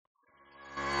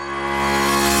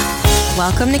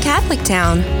Welcome to Catholic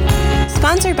Town.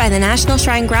 Sponsored by the National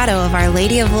Shrine Grotto of Our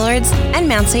Lady of Lourdes and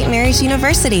Mount St. Mary's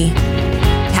University.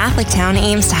 Catholic Town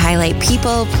aims to highlight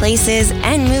people, places,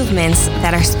 and movements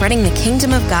that are spreading the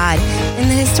kingdom of God in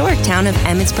the historic town of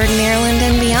Emmitsburg, Maryland,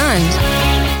 and beyond.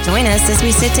 Join us as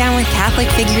we sit down with Catholic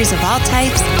figures of all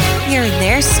types, hear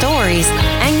their stories,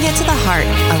 and get to the heart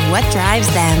of what drives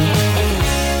them.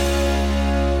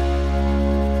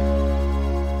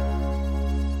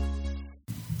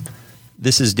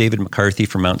 This is David McCarthy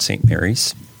from Mount St.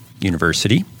 Mary's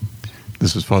University.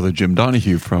 This is Father Jim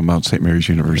Donahue from Mount St. Mary's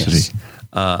University. Yes.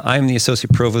 I'm the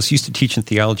Associate Provost, used to teach in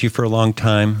theology for a long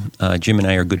time. Jim and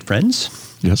I are good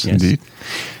friends. Yes. Indeed.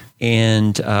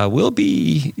 And we'll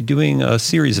be doing a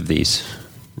series of these,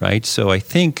 right? So I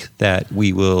think that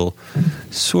we will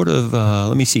sort of,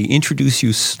 introduce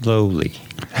you slowly.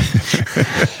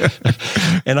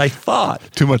 And I thought...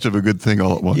 Too much of a good thing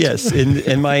all at once. Yes,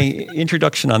 and my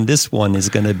introduction on this one is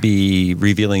going to be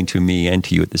revealing to me and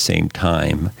to you at the same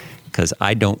time, because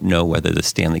I don't know whether the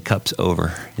Stanley Cup's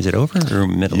over. Is it over or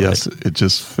middle of it? Yes, it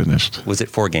just finished. Was it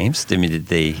 4 games?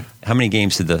 How many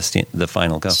games did the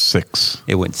final go? 6.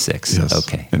 It went 6. Yes.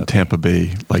 Okay. And Tampa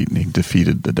Bay Lightning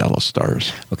defeated the Dallas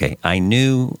Stars. Okay.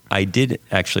 I did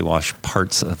actually watch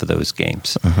parts of those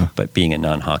games, but being a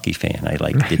non-hockey fan, I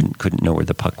couldn't know where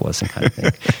the puck was and kind of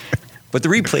thing. But the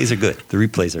replays are good.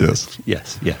 Good.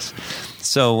 Yes.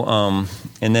 So,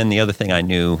 and then the other thing I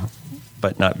knew,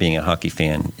 but not being a hockey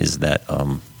fan, is that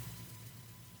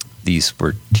these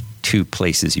were two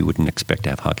places you wouldn't expect to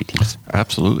have hockey teams.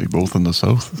 Absolutely, both in the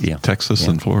South, Texas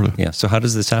and Florida. Yeah, so how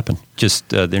does this happen? Just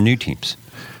they're new teams,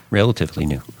 relatively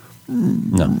new.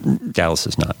 No, Dallas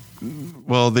is not.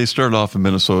 Well, they started off in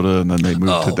Minnesota, and then they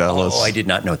moved to Dallas. Oh, I did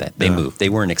not know that. They moved. They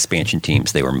weren't expansion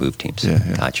teams. They were move teams.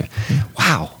 Yeah. Gotcha. Yeah.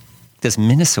 Wow. Does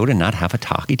Minnesota not have a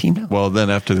hockey team now? Well, then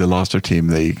after they lost their team,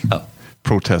 they...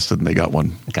 protested and they got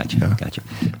one. Gotcha.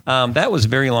 That was a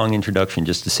very long introduction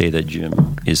just to say that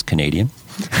Jim is Canadian.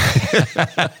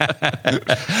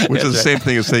 Which is the same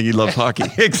thing as saying he loves hockey.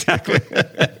 Exactly.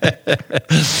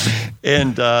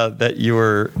 And that you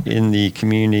were in the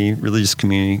religious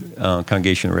community,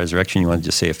 Congregation of Resurrection. You want to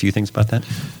just say a few things about that?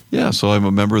 Yeah, so I'm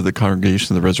a member of the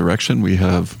Congregation of the Resurrection. We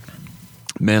have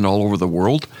men all over the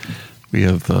world. We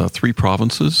have 3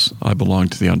 provinces. I belong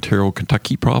to the Ontario,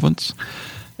 Kentucky province.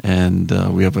 And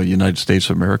we have a United States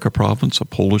of America province, a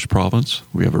Polish province.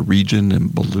 We have a region in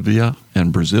Bolivia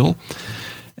and Brazil.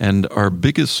 And our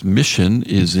biggest mission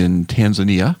is in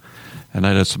Tanzania. And I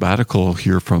had a sabbatical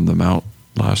here from the Mount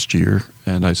last year.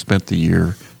 And I spent the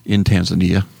year in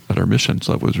Tanzania at our mission.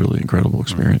 So that was a really incredible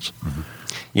experience. Mm-hmm.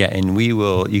 Yeah, and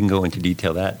you can go into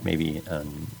detail that maybe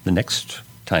the next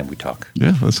time we talk.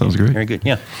 Yeah, that sounds great. Very good,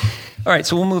 yeah. All right,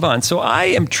 so we'll move on. So I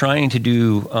am trying to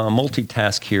do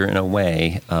multitask here in a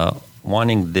way,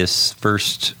 wanting this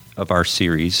first of our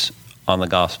series on the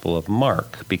Gospel of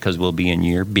Mark, because we'll be in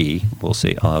year B.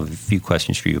 I'll have a few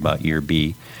questions for you about year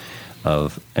B,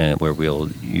 where we'll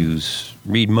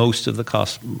read most of the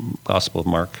Gospel of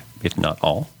Mark, if not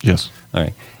all. Yes. All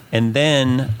right. And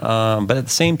then, but at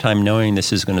the same time, knowing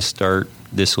this is going to start,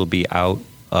 this will be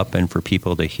up and for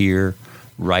people to hear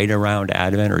right around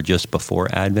Advent or just before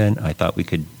Advent. I thought we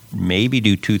could maybe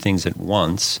do 2 things at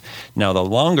once. Now, the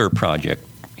longer project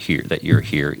here that you're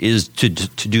here is to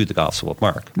do the Gospel of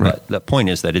Mark. Right. But the point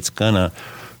is that it's going to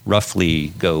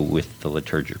roughly go with the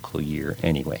liturgical year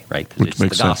anyway, right? Because it's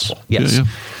makes the Gospel. Sense. Yes. Yeah.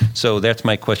 So that's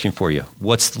my question for you.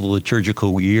 What's the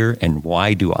liturgical year and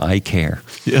why do I care?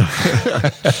 Yeah.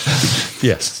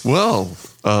 Yes. Well,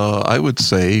 I would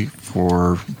say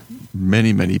for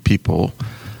many, many people,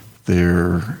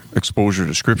 their exposure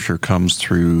to Scripture comes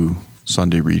through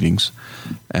Sunday readings.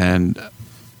 And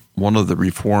one of the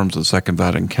reforms of the Second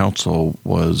Vatican Council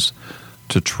was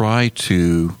to try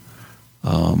to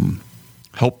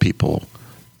help people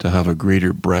to have a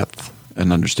greater breadth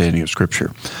and understanding of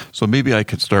Scripture. So maybe I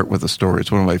could start with a story.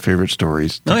 It's one of my favorite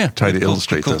stories to try to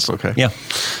illustrate this, okay? Yeah.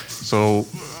 So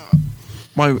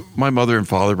my mother and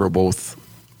father were both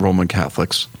Roman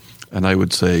Catholics, and I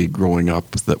would say growing up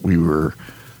that we were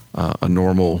a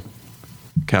normal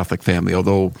Catholic family,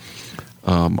 although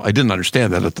I didn't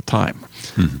understand that at the time.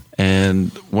 Mm-hmm.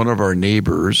 And one of our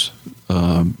neighbors,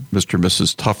 Mr. and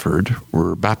Mrs. Tufford,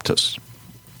 were Baptists.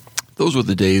 Those were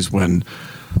the days when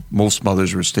most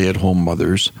mothers were stay-at-home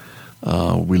mothers.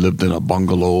 We lived in a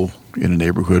bungalow in a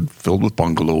neighborhood filled with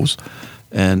bungalows,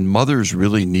 and mothers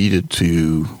really needed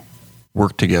to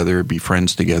work together, be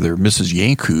friends together. Mrs.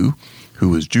 Yanku, who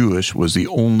was Jewish, was the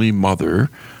only mother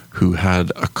who had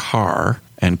a car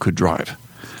and could drive.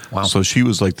 Wow. So she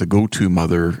was like the go-to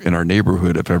mother in our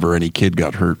neighborhood if ever any kid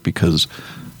got hurt, because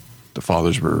the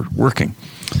fathers were working.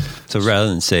 So rather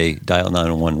than say dial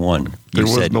 911, There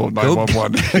you was said no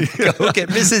 911. go get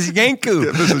Mrs. Yanku.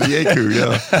 Yeah, Mrs. Yanku,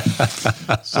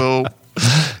 yeah. So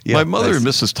my mother and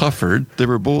Mrs. Tufford, they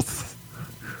were both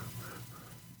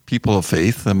people of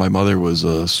faith, and my mother was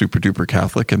a super duper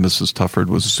Catholic, and Mrs. Tufford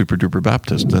was a super duper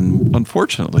Baptist. And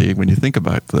unfortunately, when you think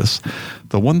about this,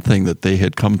 the one thing that they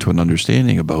had come to an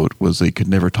understanding about was they could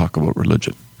never talk about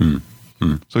religion.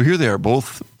 So here they are,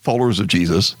 both followers of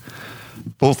Jesus,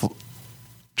 both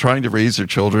trying to raise their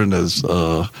children as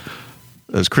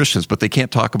Christians, but they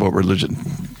can't talk about religion.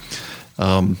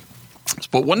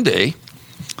 But one day,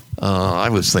 I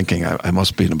was thinking I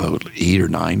must have been about 8 or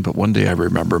 9, but one day I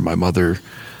remember my mother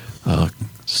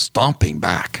stomping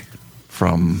back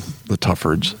from the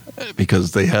Tuffords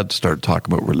because they had to start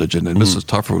talking about religion, and Mrs.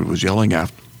 Tufford was yelling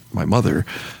at my mother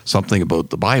something about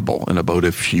the Bible, and about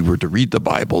if she were to read the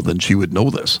Bible, then she would know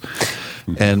this.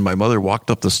 And my mother walked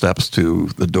up the steps to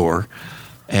the door,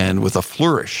 and with a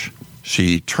flourish,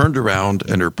 she turned around,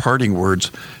 and her parting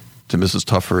words to Mrs.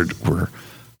 Tufford were,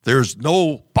 "There's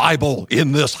no Bible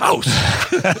in this house,"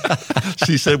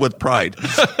 she said with pride.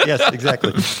 Yes,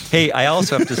 exactly. Hey, I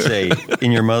also have to say,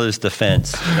 in your mother's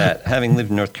defense, that having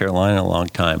lived in North Carolina a long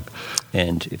time,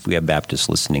 and if we have Baptists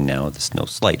listening now, there's no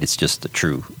slight, it's just the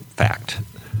true fact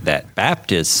that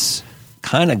Baptists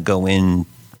kind of go in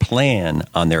plan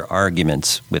on their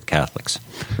arguments with Catholics,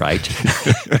 right?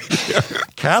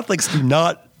 Catholics do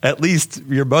not, at least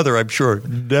your mother, I'm sure,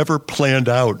 never planned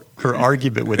out her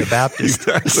argument with a Baptist.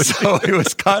 Exactly. So it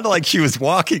was kind of like she was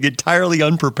walking entirely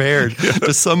unprepared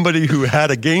to somebody who had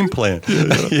a game plan.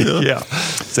 Yeah.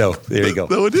 So there you go.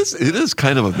 No, it is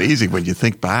kind of amazing when you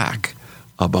think back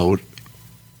about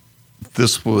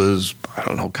this was, I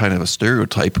don't know, kind of a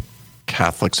stereotype.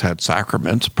 Catholics had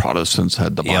sacraments, Protestants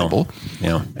had the Bible.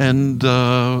 Yeah. And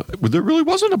there really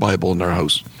wasn't a Bible in their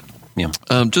house. Yeah.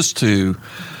 Just to,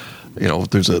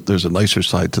 there's a nicer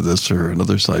side to this or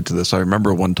another side to this. I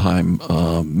remember one time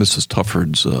Mrs.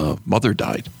 Tufford's mother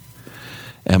died.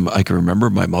 And I can remember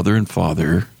my mother and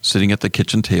father sitting at the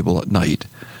kitchen table at night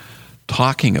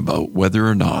talking about whether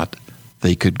or not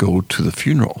they could go to the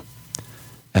funeral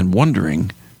and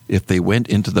wondering if they went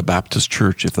into the Baptist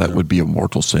church, if that would be a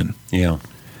mortal sin. Yeah.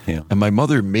 And my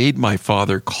mother made my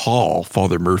father call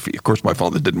Father Murphy. Of course, my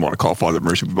father didn't want to call Father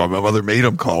Murphy, but my mother made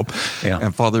him call. Yeah.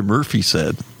 And Father Murphy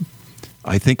said,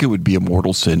 "I think it would be a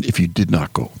mortal sin if you did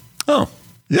not go." Oh.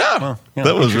 Yeah. Well,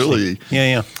 that was really...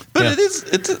 Yeah. But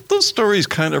those stories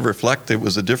kind of reflect it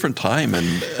was a different time.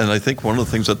 And I think one of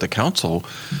the things at the council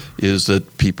is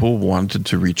that people wanted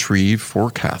to retrieve for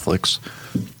Catholics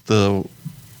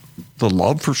the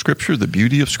love for Scripture, the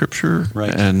beauty of Scripture,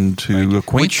 and to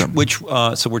acquaint them.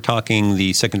 So we're talking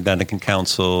the Second Vatican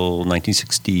Council,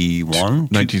 1961?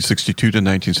 1962 to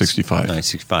 1965.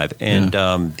 1965. And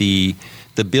the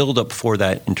build-up for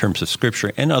that in terms of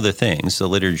Scripture and other things, the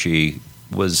liturgy,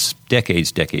 was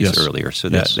decades Yes. earlier. So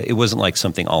that it wasn't like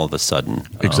something all of a sudden.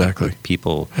 Exactly.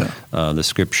 People, the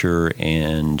Scripture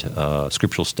and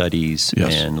scriptural studies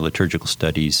and liturgical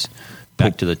studies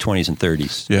back to the 20s and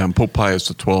 30s. Yeah, and Pope Pius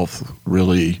XII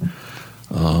really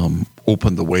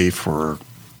opened the way for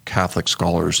Catholic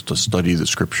scholars to study the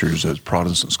Scriptures as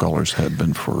Protestant scholars had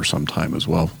been for some time as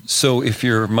well. So if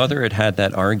your mother had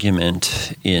that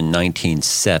argument in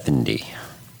 1970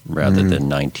 rather than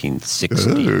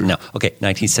 1960,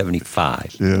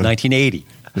 1975, 1980,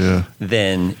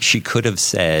 then she could have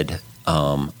said,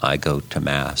 I go to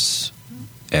Mass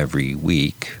every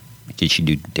week. Did she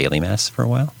do daily Mass for a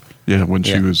while? Yeah, when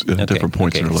she was at different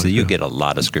points in her life. So you get a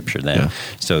lot of Scripture then. Yeah.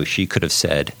 So she could have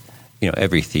said,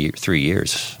 every 3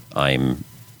 years, I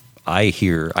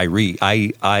hear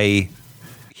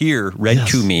read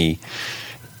to me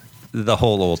the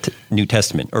whole New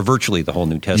Testament, or virtually the whole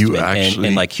New Testament,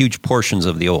 and like huge portions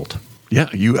of the Old. Yeah,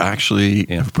 you actually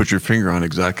put your finger on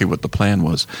exactly what the plan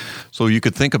was. So you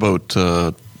could think about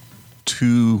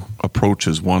two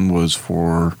approaches. One was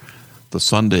for the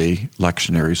Sunday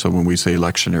lectionary. So when we say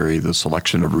lectionary, the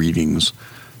selection of readings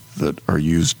that are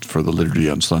used for the liturgy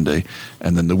on Sunday,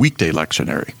 and then the weekday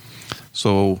lectionary.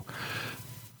 So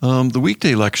the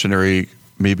weekday lectionary,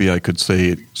 maybe I could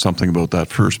say something about that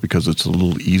first because it's a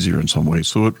little easier in some ways.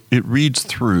 So it reads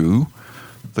through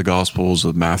the Gospels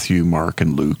of Matthew, Mark,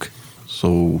 and Luke.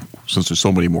 So since there's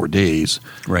so many more days,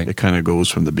 it kind of goes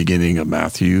from the beginning of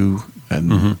Matthew,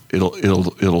 and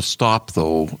it'll stop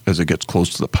though as it gets close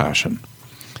to the Passion,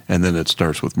 and then it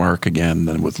starts with Mark again,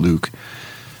 then with Luke,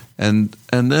 and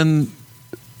then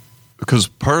because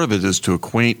part of it is to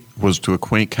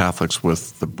acquaint Catholics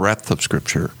with the breadth of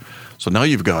Scripture. So now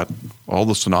you've got all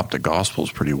the synoptic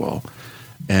Gospels pretty well,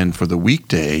 and for the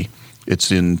weekday,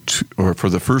 it's in or for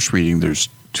the first reading, there's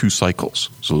 2 cycles.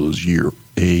 So there's year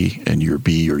A and year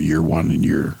B, or year 1 and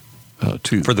year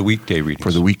 2. For the weekday readings.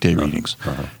 For the weekday readings.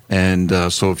 And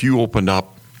so if you open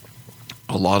up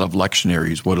a lot of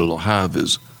lectionaries, what it'll have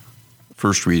is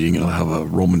first reading, it'll have a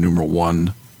Roman numeral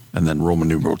 1, and then Roman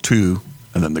numeral 2,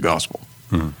 and then the gospel.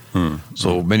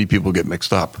 So many people get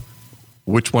mixed up.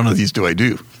 Which one of these do I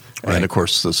do? Right. And of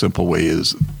course, the simple way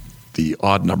is the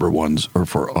odd number ones are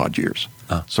for odd years.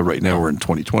 So right now we're in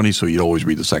 2020, so you'd always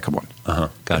read the second one.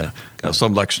 Got it. Now,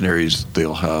 some lectionaries,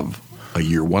 they'll have a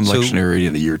year 1 lectionary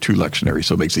and a year 2 lectionary,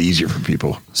 so it makes it easier for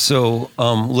people. So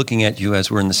looking at you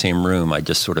as we're in the same room, I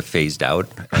just sort of phased out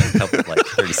a couple, like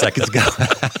 30 seconds ago.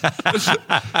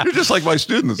 You're just like my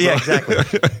students. Yeah, exactly.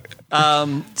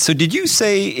 So did you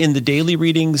say in the daily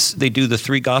readings they do the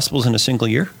 3 Gospels in a single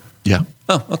year? Yeah.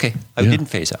 Oh, okay. I didn't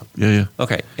phase out. Yeah.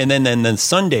 Okay. And then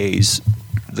Sundays,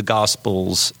 the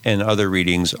Gospels and other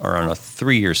readings are on a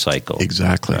 3-year cycle.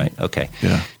 Exactly. Right. Okay.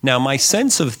 Yeah. Now, my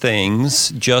sense of things,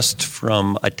 just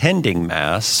from attending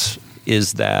Mass,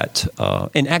 is that,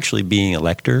 and actually being a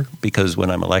lector, because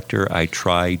when I'm a lector, I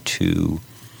try to,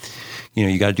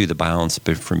 you got to do the balance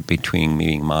between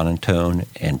being monotone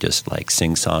and just like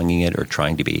sing-songing it, or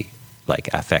trying to be like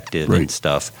affective and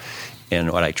stuff.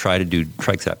 And what I try to do,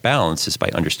 strike that balance, is by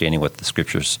understanding what the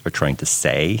scriptures are trying to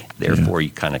say. Therefore, you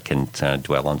kind of can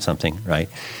dwell on something, right?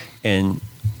 And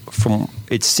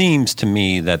it seems to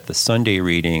me that the Sunday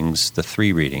readings, the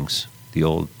 3 readings, the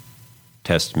Old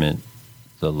Testament,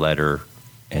 the letter,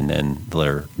 and then the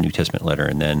letter, New Testament letter,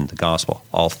 and then the gospel,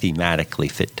 all thematically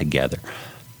fit together.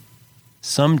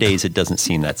 Some days it doesn't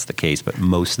seem that's the case, but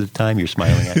most of the time you're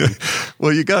smiling at me.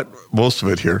 Well, you got most of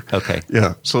it here. Okay.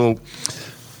 Yeah.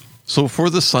 So for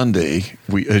the Sunday,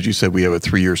 as you said, we have a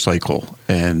 3-year cycle.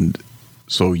 And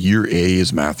so year A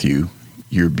is Matthew,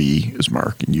 year B is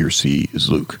Mark, and year C is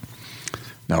Luke.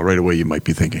 Now, right away, you might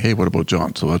be thinking, hey, what about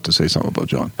John? So I'll have to say something about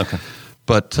John. Okay.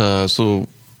 But so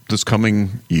this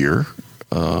coming year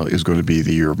is going to be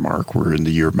the year of Mark. We're in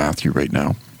the year of Matthew right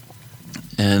now.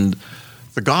 And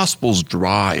the Gospels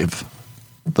drive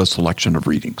the selection of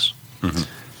readings.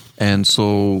 And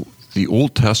so the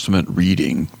Old Testament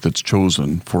reading that's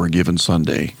chosen for a given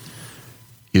Sunday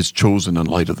is chosen in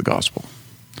light of the gospel.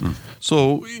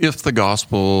 So if the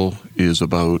gospel is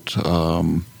about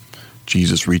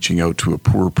Jesus reaching out to a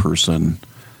poor person,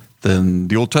 then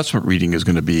the Old Testament reading is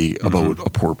going to be about a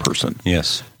poor person.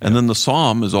 Yes. And then the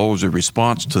psalm is always a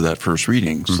response to that first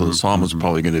reading. So the psalm is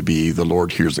probably going to be, the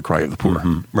Lord hears the cry of the poor.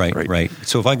 Right.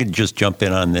 So if I could just jump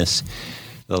in on this.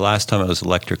 The last time I was a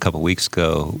lector a couple of weeks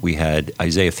ago, we had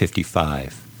Isaiah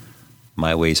 55.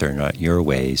 My ways are not your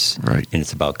ways. Right. And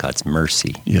it's about God's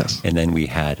mercy. Yes. And then we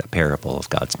had a parable of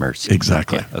God's mercy.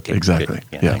 Exactly. Yeah, okay. Exactly.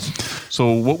 Good. Yeah. Nice.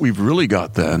 So what we've really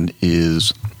got then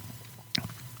is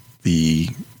the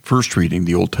first reading,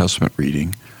 the Old Testament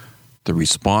reading, the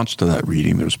response to that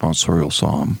reading, the responsorial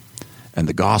psalm, and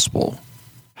the gospel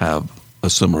have a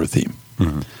similar theme.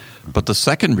 But the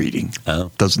second reading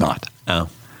does not.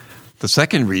 The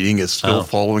second reading is still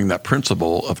following that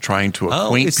principle of trying to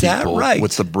acquaint people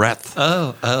with the breadth.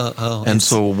 And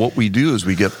so what we do is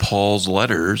we get Paul's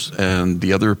letters and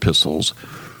the other epistles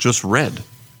just read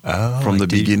from the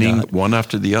beginning, one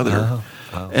after the other.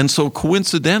 And so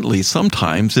coincidentally,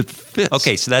 sometimes it fits.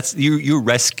 Okay, so that's you're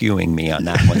rescuing me on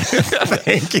that one.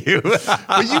 Thank you.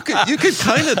 But you could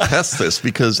kind of test this,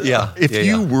 because if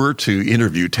you were to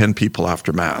interview 10 people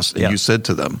after Mass and you said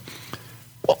to them,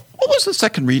 what was the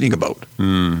second reading about?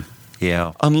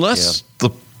 Unless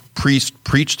the priest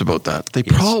preached about that, they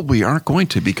probably aren't going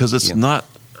to, because it's not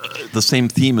the same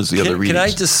theme as the other readings. Can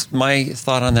I just, my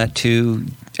thought on that too,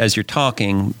 as you're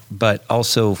talking, but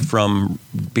also from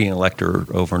being a lector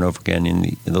over and over again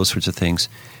in those sorts of things,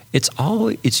 it's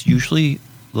usually,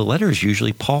 the letter is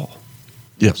usually Paul.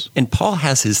 Yes. And Paul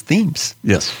has his themes.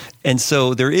 Yes. And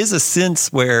so there is a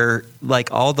sense where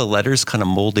like all the letters kind of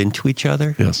mold into each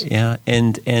other. Yes. Yeah.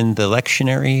 And the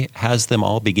lectionary has them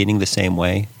all beginning the same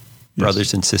way,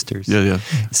 brothers and sisters. Yeah.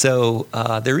 So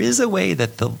there is a way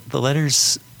that the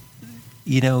letters,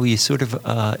 you sort of,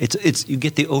 you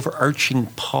get the overarching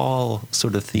Paul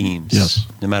sort of themes,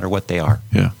 no matter what they are.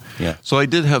 Yeah. Yeah. So I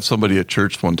did have somebody at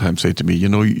church one time say to me,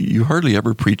 you hardly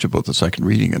ever preach about the second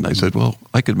reading. And I said, well,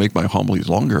 I could make my homilies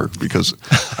longer, because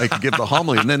I could give the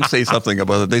homily and then say something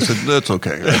about it. They said, that's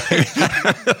okay.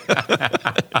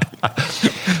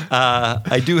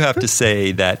 I do have to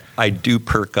say that I do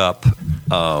perk up,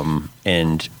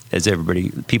 and as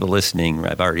people listening,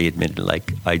 I've already admitted,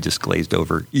 like, I just glazed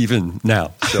over even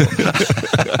now. So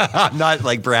I'm not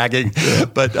like bragging,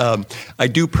 but I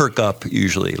do perk up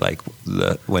usually, like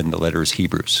when the letter is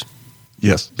Hebrews.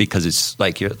 Yes. Because it's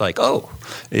like, you're like, oh,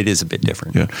 it is a bit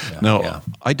different. Yeah. Now,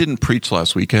 I didn't preach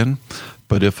last weekend,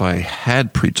 but if I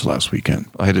had preached last weekend,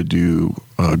 I had to do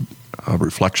a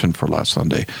reflection for last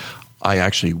Sunday. I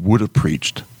actually would have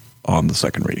preached on the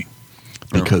second reading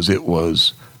because it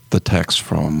was the text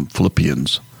from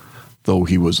Philippians. Though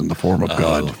he was in the form of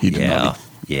God, he did not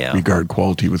regard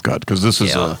equality with God. Because this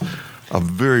is a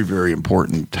very, very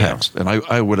important text. And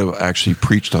I would have actually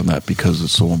preached on that because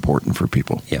it's so important for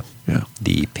people. Yeah. Yeah.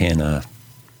 The Pana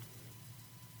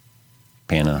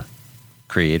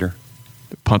creator.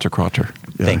 Pantocrator.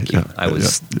 Yeah, Thank you. I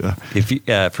was, if you,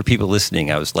 for people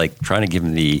listening, I was like trying to give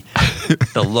him the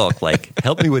look, like,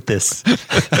 help me with this.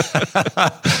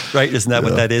 Right? Isn't that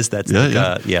what that is? That's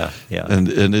yeah. And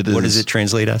it is. What does it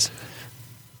translate as?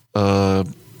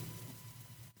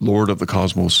 Lord of the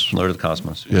Cosmos. Lord of the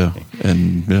Cosmos. Yeah. Okay.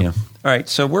 And All right.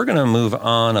 So we're going to move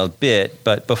on a bit,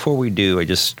 but before we do, I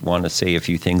just want to say a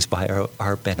few things by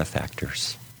our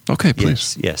benefactors. Okay,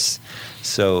 please. Yes.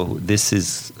 So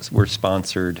we're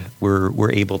sponsored.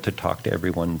 We're able to talk to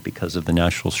everyone because of the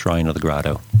National Shrine of the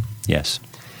Grotto. Yes.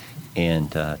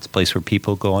 And it's a place where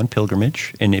people go on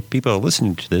pilgrimage. And if people are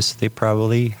listening to this, they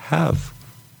probably have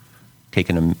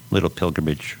taken a little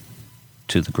pilgrimage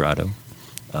to the grotto.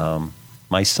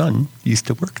 My son used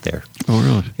to work there. Oh,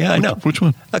 really? Yeah, I know. Which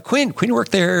one? Quinn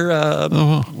worked there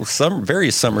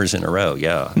various summers in a row.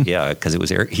 Yeah, because it was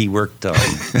he worked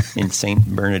in St.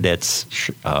 Bernadette's,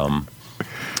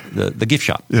 the gift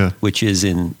shop, which is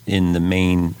in the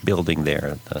main building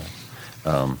there.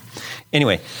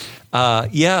 Anyway,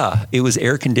 it was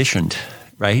air conditioned,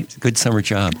 right? Good summer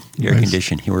job, air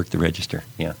conditioned. He worked the register.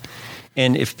 Yeah,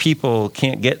 and if people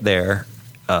can't get there,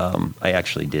 I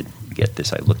actually did get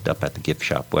this. I looked up at the gift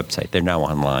shop website. They're now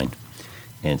online.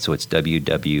 And so it's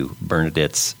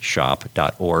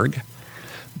www.bernadettesshop.org.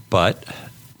 But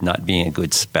not being a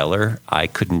good speller, I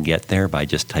couldn't get there by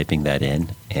just typing that in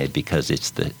because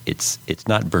it's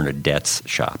not Bernadette's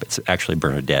shop. It's actually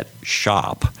Bernadette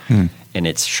Shop. And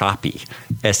it's Shoppy,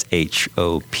 SHOPPE.org.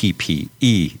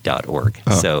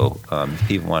 So if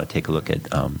people want to take a look at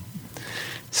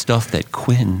stuff that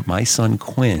my son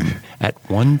Quinn, at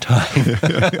one time,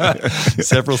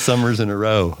 several summers in a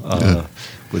row,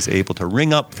 was able to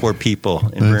ring up for people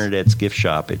in Bernadette's gift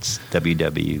shop. It's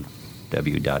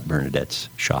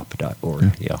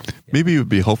www.bernadettesshop.org. Yeah. Maybe it would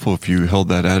be helpful if you held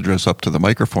that address up to the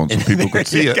microphone so people could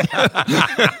see it.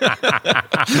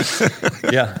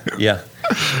 Yeah.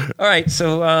 All right.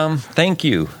 So thank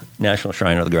you, National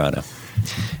Shrine of the Grotto. All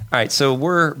right. So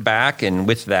we're back, and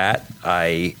with that,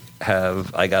 I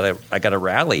got a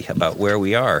rally about where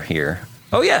we are here.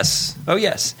 Oh yes.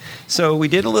 So we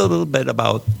did a little bit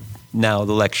about now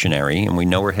the lectionary, and we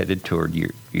know we're headed toward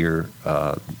year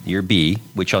B,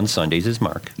 which on Sundays is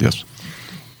Mark. Yes.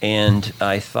 And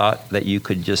I thought that you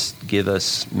could just give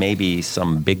us maybe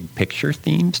some big picture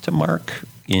themes to Mark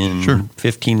in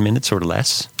 15 minutes or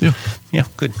less. Yeah. Yeah.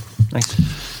 Good. Nice.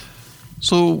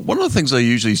 So one of the things I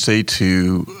usually say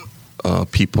to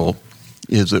people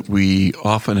is that we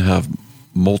often have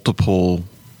multiple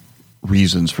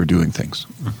reasons for doing things.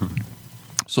 Mm-hmm.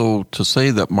 So to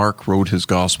say that Mark wrote his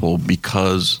gospel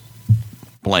because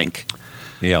blank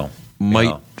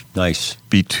might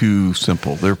be too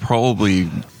simple. There are probably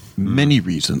many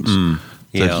reasons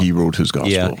that he wrote his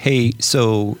gospel. Yeah. Hey,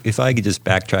 so if I could just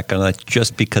backtrack on that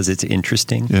just because it's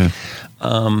interesting. Yeah.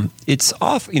 It's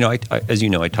off, as you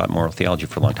know, I taught moral theology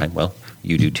for a long time. Well,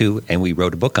 you do too, and we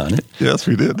wrote a book on it. Yes,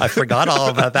 we did. I forgot all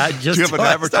about that. Do you have an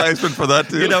advertisement for that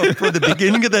too? For the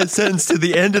beginning of that sentence to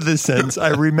the end of the sentence, I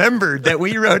remembered that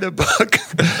we wrote a book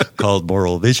called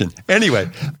Moral Vision. Anyway,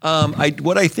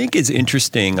 what I think is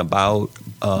interesting about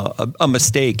a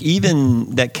mistake,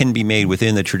 even that can be made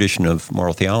within the tradition of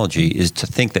moral theology, is to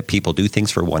think that people do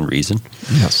things for one reason.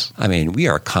 Yes. I mean, we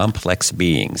are complex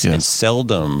beings, and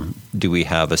seldom do we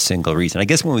have a single reason. I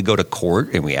guess when we go to court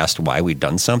and we ask why we've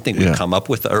done something, we come up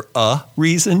with a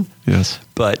reason. Yes.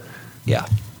 But,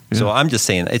 so I'm just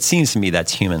saying, it seems to me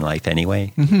that's human life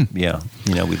anyway. Mm-hmm. Yeah.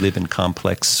 We live in a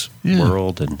complex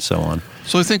world and so on.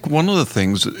 So I think one of the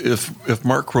things, if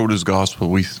Mark wrote his gospel,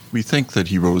 we think that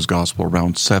he wrote his gospel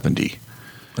around 70.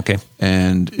 Okay.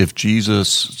 And if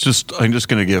Jesus, I'm just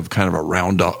going to give kind of a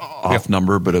round off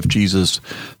number, but if Jesus'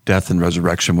 death and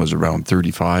resurrection was around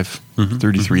 35,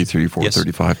 33, 34,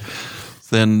 35,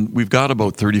 then we've got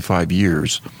about 35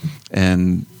 years.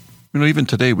 And, even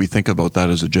today we think about that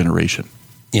as a generation.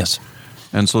 Yes.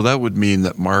 And so that would mean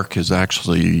that Mark is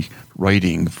actually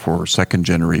writing for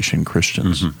second-generation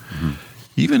Christians. Mm-hmm. Mm-hmm.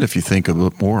 Even if you think a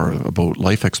bit more about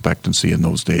life expectancy in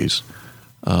those days,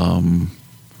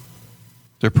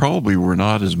 there probably were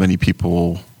not as many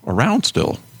people around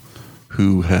still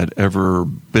who had ever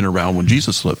been around when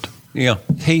Jesus lived. Yeah.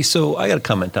 Hey, so I got to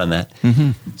comment on that.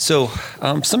 So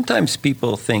sometimes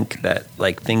people think that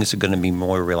like things are going to be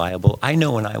more reliable. I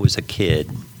know when I was a kid,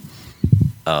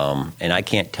 and I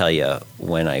can't tell you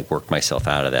when I worked myself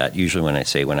out of that. Usually when I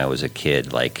say when I was a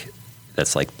kid, like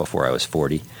that's like before I was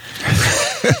 40.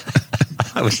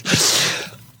 I was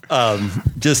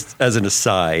just as an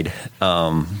aside.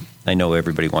 I know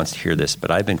everybody wants to hear this,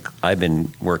 but I've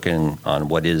been working on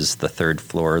what is the third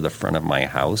floor of the front of my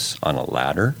house on a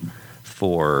ladder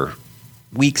for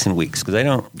weeks and weeks because I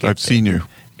don't. I've seen you.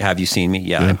 Have you seen me?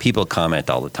 Yeah. And people comment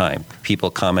all the time.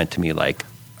 People comment to me like,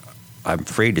 "I'm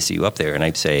afraid to see you up there," and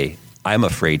I'd say, "I'm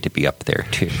afraid to be up there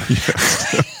too."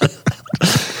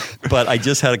 But I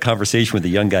just had a conversation with a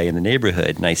young guy in the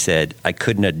neighborhood, and I said I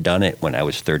couldn't have done it when I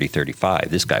was 30, 35.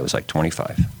 This guy was like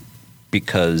 25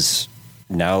 because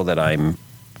now that I'm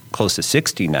close to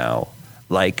 60 now,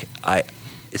 like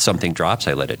if something drops,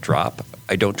 I let it drop.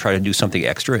 I don't try to do something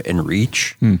extra and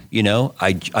reach. You know,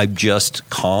 I'm just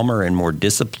calmer and more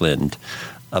disciplined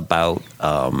about,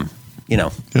 you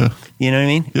know. Yeah. You know what I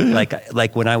mean? Yeah.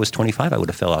 Like when I was 25, I would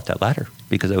have fell off that ladder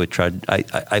because I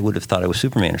would have thought I was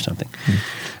Superman or something.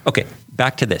 Okay,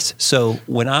 back to this. So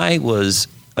when I was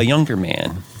a younger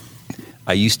man,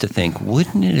 I used to think,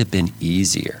 wouldn't it have been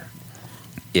easier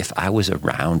if I was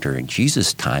around during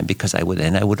Jesus' time because I would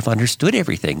have understood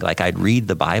everything. Like I'd read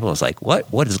the Bible. I was like,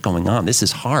 what is going on? This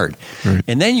is hard. Right.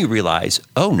 And then you realize,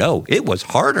 oh no, it was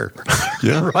harder.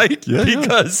 Yeah. Right? Yeah,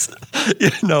 because, you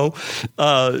know,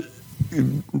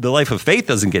 the life of faith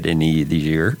doesn't get any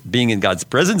easier. Being in God's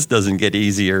presence doesn't get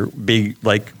easier. Being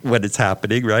like when it's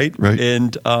happening, right? Right.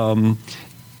 And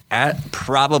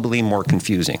probably more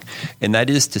confusing. And that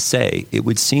is to say, it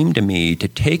would seem to me to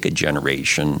take a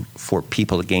generation for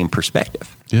people to gain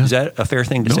perspective. Yeah. Is that a fair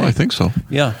thing to say? No, I think so.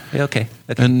 Yeah. Okay.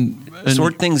 And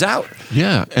sort things out.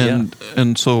 Yeah.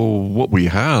 And so what we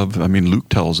have, I mean, Luke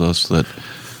tells us that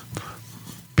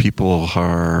people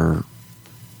are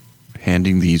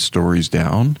handing these stories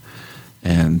down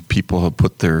and people have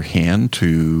put their hand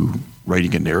to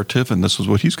writing a narrative, and this is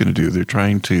what he's going to do. They're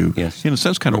trying to, in a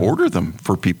sense, kind of order them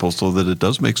for people so that it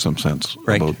does make some sense.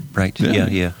 Right, right.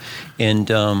 Yeah. And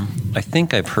I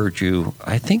think I've heard you,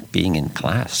 I think being in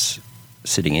class,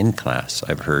 sitting in class,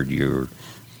 I've heard you,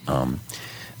 when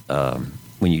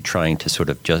you're trying to sort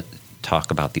of just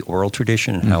talk about the oral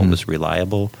tradition and how it was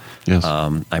reliable. Yes.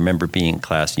 I remember being in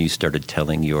class and you started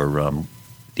telling your,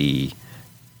 the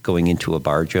going into a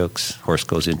bar jokes. Horse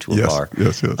goes into a bar.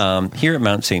 Yes. Here at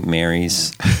Mount St.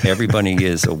 Mary's, everybody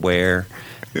is aware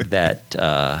that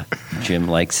Jim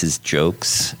likes his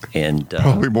jokes, and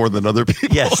probably more than other people.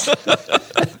 Yes.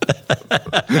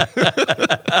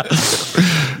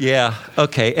 Yeah.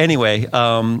 Okay. Anyway,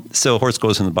 so Horse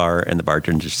goes in the bar, and the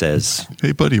bartender says,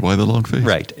 "Hey, buddy, why the long face?"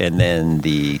 Right. And then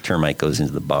the termite goes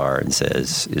into the bar and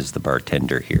says, "Is the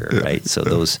bartender here?" Right. So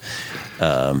those.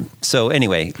 So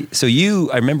anyway,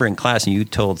 I remember in class, and you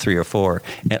told 3 or 4,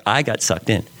 and I got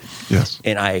sucked in. Yes.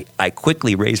 And I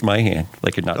quickly raised my hand,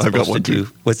 like you're not supposed to do.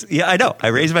 Yeah, I know. I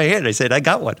raised my hand. I said, I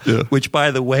got one. Yeah. Which, by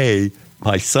the way,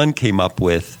 my son came up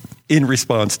with in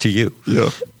response to you. Yeah.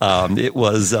 It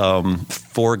was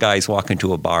 4 guys walk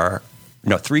into a bar.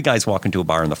 No, 3 guys walk into a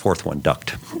bar, and the 4th one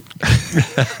ducked.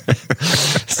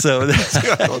 So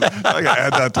I got to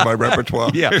add that to my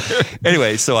repertoire. Yeah.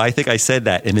 Anyway, so I think I said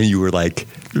that, and then you were like,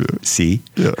 see?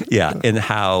 Yeah. And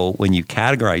how when you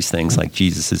categorize things like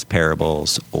Jesus'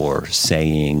 parables or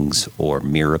sayings or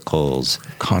miracles,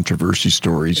 controversy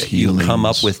stories, healings, you come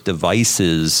up with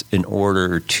devices in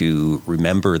order to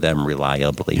remember them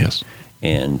reliably. Yes.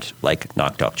 And like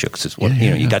knocked off jokes is what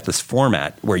you got this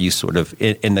format where you sort of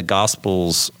and the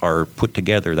Gospels are put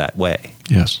together that way.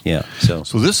 Yes. Yeah. So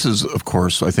this is, of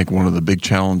course, I think one of the big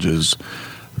challenges.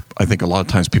 I think a lot of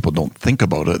times people don't think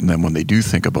about it, and then when they do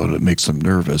think about it, it makes them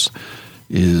nervous.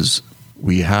 Is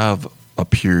we have a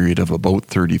period of about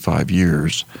 35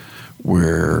 years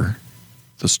where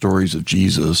the stories of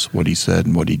Jesus, what he said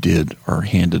and what he did, are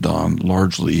handed on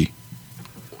largely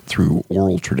through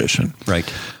oral tradition.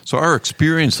 Right. So our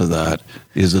experience of that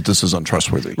is that this is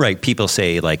untrustworthy. Right. People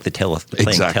say like the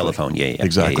playing telephone. Yeah.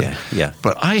 Exactly. Yeah.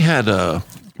 But I had I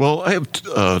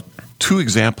have 2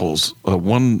 examples.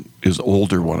 One is an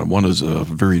older one, and one is a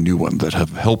very new one that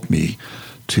have helped me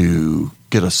to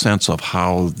get a sense of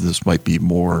how this might be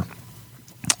more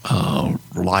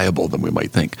reliable than we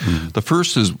might think. The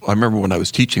first is, I remember when I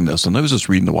was teaching this, and I was just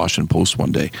reading the Washington Post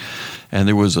one day, and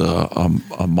there was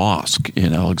a mosque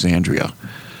in Alexandria.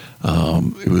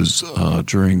 It was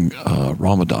during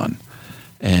Ramadan,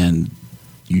 and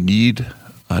you need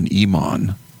an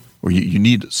imam or you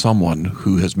need someone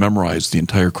who has memorized the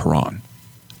entire Quran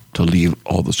to lead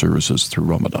all the services through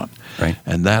Ramadan. Right.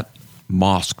 And that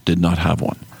mosque did not have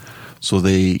one. So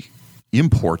they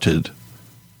imported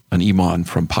an imam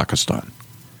from Pakistan.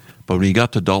 But when he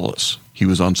got to Dulles, he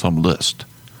was on some list,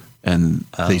 and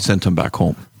they sent him back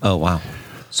home. Oh, wow.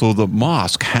 So the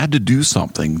mosque had to do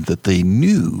something that they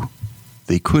knew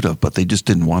they could have, but they just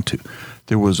didn't want to.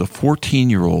 There was a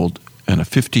 14-year-old and a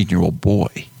 15-year-old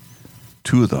boy,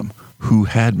 two of them, who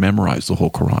had memorized the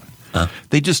whole Quran.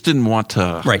 They just didn't want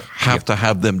to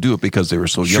have them do it because they were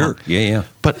so young. Sure, yeah.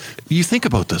 But you think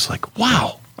about this like,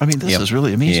 wow, I mean, this is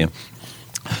really amazing.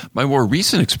 Yeah. My more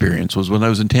recent experience was when I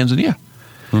was in Tanzania.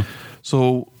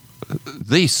 So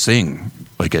they sing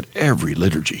like at every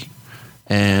liturgy.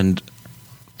 And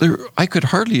I could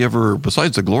hardly ever,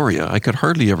 besides the Gloria, I could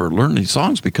hardly ever learn these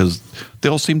songs because they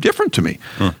all seemed different to me.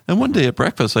 And one day at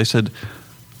breakfast, I said,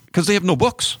 because they have no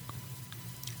books.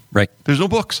 Right. There's no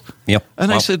books. Yep.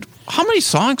 And I said, how many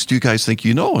songs do you guys think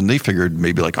you know? And they figured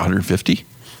maybe like 150.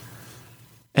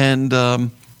 And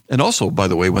also, by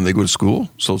the way, when they go to school,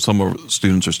 so some of our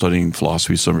students are studying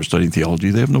philosophy, some are studying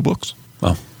theology, they have no books.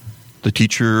 Wow. The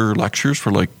teacher lectures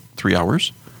for like 3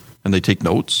 hours, and they take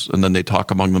notes, and then they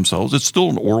talk among themselves. It's still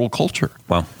an oral culture.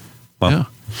 Wow. Yeah.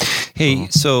 Hey,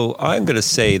 so I'm going to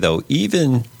say, though,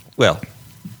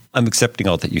 I'm accepting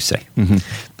all that you say.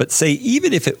 But say,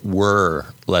 even if it were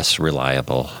less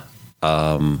reliable,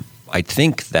 I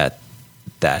think that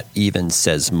even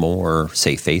says more,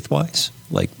 say, faith-wise.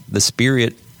 Like the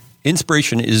Spirit,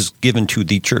 inspiration is given to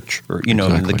the church, or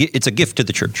Exactly. it's a gift to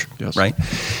the church, Yes. right?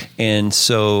 And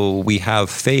so we have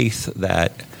faith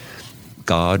that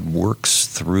God works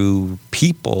through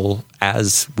people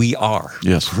as we are.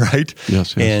 Yes. Right?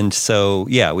 Yes. And so,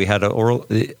 we had an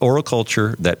oral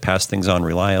culture that passed things on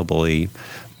reliably,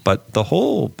 but the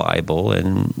whole Bible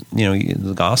and,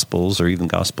 the Gospels, or even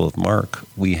Gospel of Mark,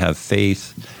 we have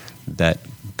faith that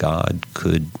God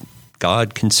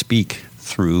can speak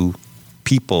through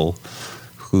people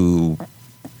who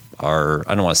are,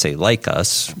 I don't want to say like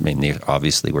us. I mean, they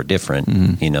obviously were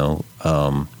different,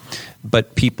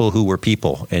 but people who were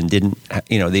people and they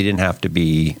didn't have to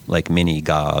be like mini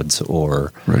gods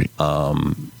or, Right. I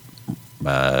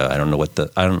don't know what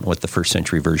the first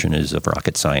century version is of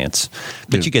rocket science,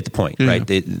 but you get the point, right?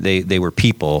 They were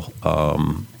people,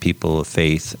 people of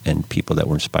faith and people that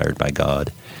were inspired by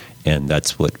God. And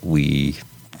that's what we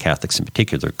Catholics in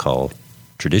particular call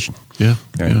tradition. Yeah.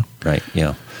 Right. Yeah. Right.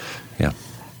 Yeah. Yeah.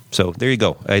 So there you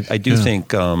go. I do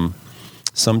think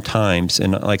sometimes,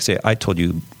 and like I say, I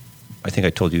think I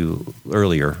told you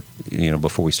earlier,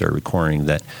 before we started recording,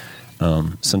 that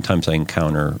sometimes I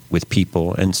encounter with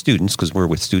people and students, because we're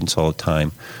with students all the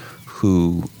time,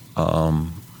 who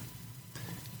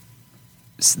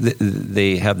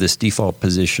they have this default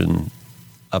position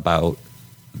about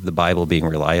the Bible being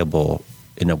reliable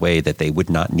in a way that they would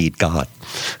not need God,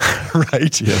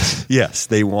 right? Yes. Yes,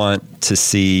 they want to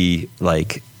see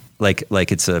like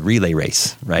it's a relay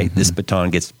race, right? Mm-hmm. This baton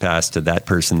gets passed to that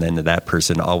person, then to that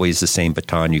person, always the same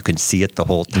baton. You can see it the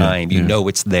whole time. You know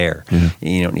it's there. And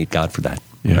you don't need God for that,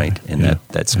 right? And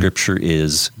that Scripture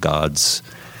is God's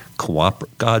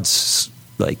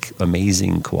like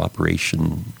amazing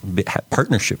cooperation,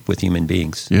 partnership with human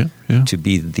beings to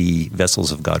be the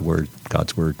vessels of God's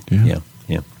word. Yeah.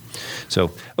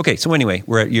 So, okay. So anyway,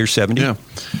 we're at year 70. Yeah.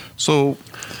 So,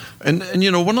 and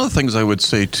one of the things I would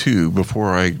say too,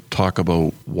 before I talk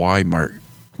about why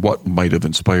what might have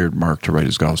inspired Mark to write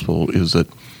his gospel, is that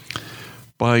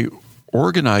by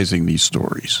organizing these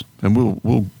stories, and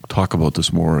we'll talk about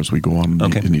this more as we go on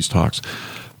in these talks,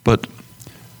 but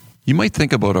you might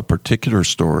think about a particular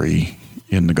story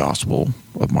in the Gospel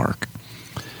of Mark,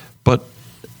 but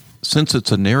since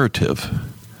it's a narrative,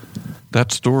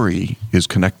 that story is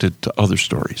connected to other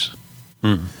stories.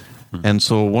 Mm-hmm. And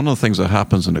so one of the things that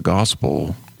happens in the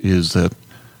Gospel is that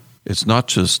it's not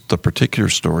just the particular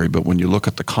story, but when you look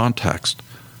at the context,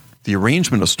 the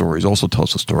arrangement of stories also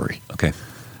tells a story. Okay.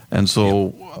 And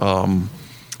so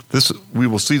we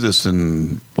will see this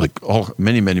in like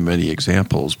many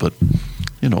examples, but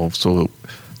so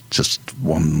just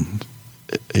one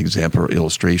example or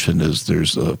illustration is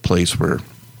there's a place where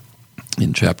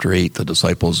in chapter 8 the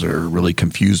disciples are really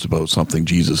confused about something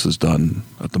Jesus has done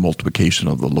at the multiplication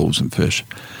of the loaves and fish,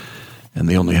 and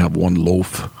they only have one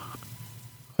loaf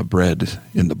of bread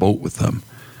in the boat with them,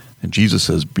 and Jesus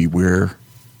says, beware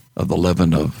of the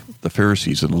leaven of the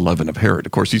Pharisees and the leaven of Herod.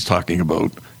 Of course, he's talking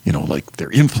about like their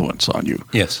influence on you.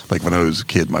 Yes. Like when I was a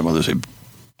kid, my mother said,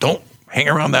 don't hang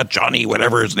around that Johnny,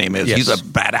 whatever his name is. Yes. He's a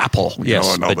bad apple.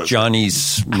 Yes, but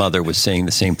Johnny's mother was saying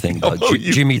the same thing about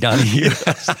Jimmy Donahue.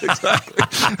 Yes, exactly.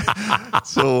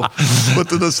 So, but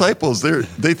the disciples,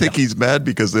 they think he's mad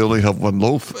because they only have one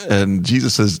loaf. And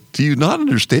Jesus says, do you not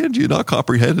understand? Do you not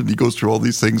comprehend? And he goes through all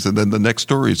these things. And then the next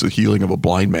story is the healing of a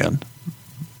blind man.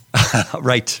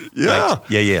 Right. Yeah. Right.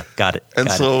 Yeah. Got it. And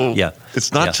Got so it.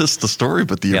 it's not just the story,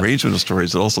 but the arrangement of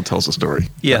stories. It also tells a story.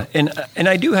 Yeah. And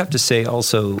I do have to say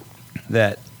also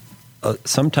that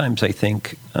sometimes I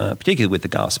think, particularly with the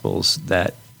Gospels,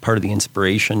 that part of the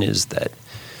inspiration is that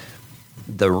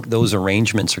those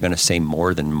arrangements are going to say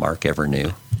more than Mark ever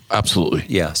knew. Absolutely.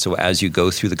 Yeah. So as you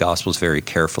go through the Gospels very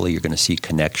carefully, you're going to see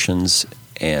connections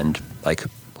and like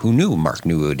who knew Mark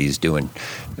knew what he's doing.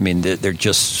 I mean, they're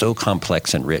just so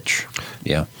complex and rich.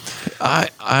 Yeah.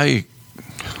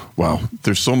 Wow.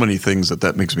 There's so many things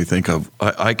that makes me think of.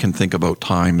 I can think about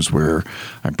times where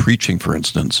I'm preaching, for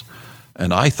instance,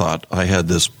 and I thought I had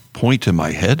this point in my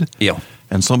head. Yeah.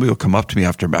 And somebody will come up to me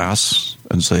after Mass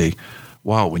and say,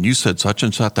 wow, when you said such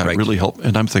and such, that really helped.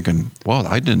 And I'm thinking, wow,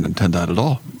 I didn't intend that at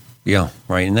all. Yeah.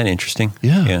 Right. Isn't that interesting?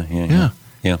 Yeah.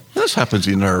 Yeah. This happens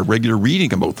in our regular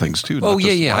reading about things too. Oh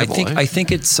yeah. I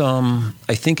think it's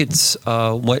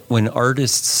what when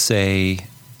artists say,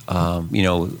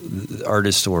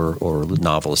 artists or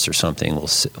novelists or something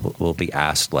will be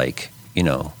asked like,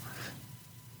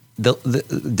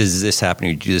 does this happen? Or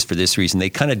you do this for this reason? They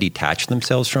kind of detach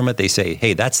themselves from it. They say,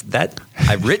 "Hey, that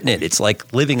I've written it. It's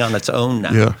like living on its own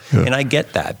now." Yeah. And I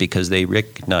get that because they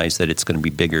recognize that it's going to be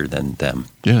bigger than them.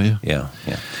 Yeah.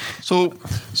 So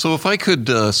if I could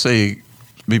say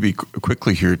maybe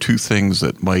quickly here, two things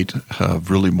that might have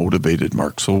really motivated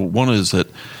Mark. So one is that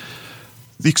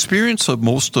the experience of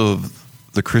most of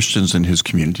the Christians in his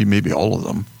community, maybe all of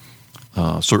them,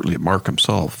 certainly Mark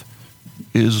himself,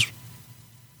 is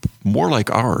more like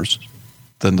ours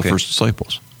than the first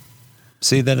disciples.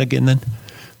 Say that again then.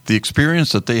 The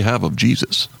experience that they have of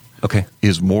Jesus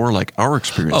is more like our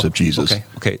experience of Jesus.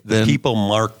 Okay. The people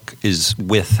Mark is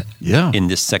with in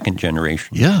this second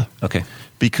generation. Yeah. Okay.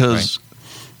 Because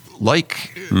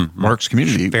like Mark's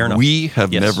community, we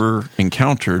have never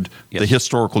encountered the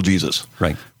historical Jesus.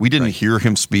 Right. We didn't hear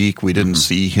him speak. We didn't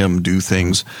see him do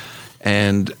things.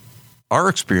 And our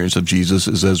experience of Jesus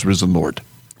is as risen Lord.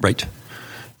 Right.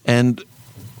 And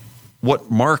what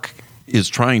Mark is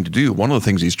trying to do, one of the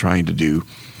things he's trying to do,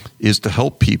 is to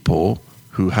help people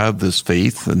who have this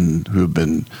faith and who have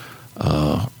been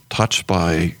touched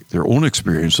by their own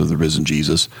experience of the risen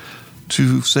Jesus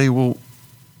to say, well,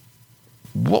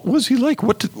 what was he like?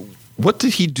 What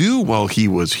did he do while he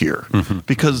was here?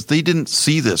 Because they didn't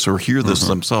see this or hear this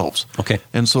themselves. Okay.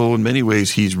 And so in many ways,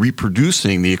 he's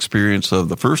reproducing the experience of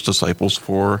the first disciples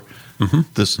for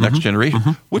this next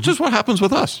generation, which is what happens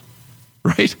with us,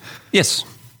 right? Yes.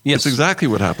 It's exactly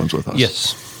what happens with us.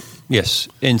 Yes.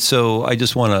 And so I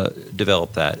just want to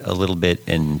develop that a little bit,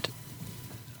 and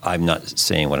I'm not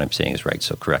saying what I'm saying is right,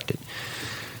 so correct it.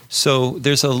 So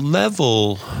there's a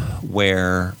level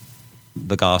where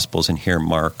the Gospels, and here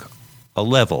Mark, a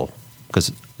level,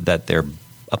 because that they're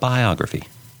a biography.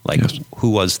 Like,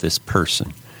 who was this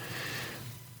person?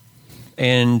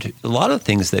 And a lot of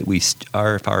things that we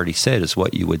have already said is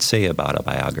what you would say about a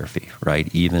biography, right?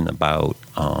 Even about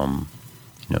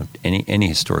any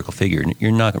historical figure.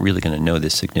 You're not really going to know the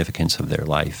significance of their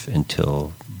life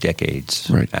until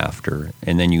decades after,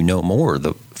 and then you know more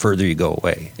the further you go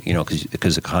away.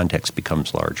 Because the context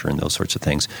becomes larger and those sorts of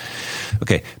things.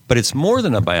 Okay, but it's more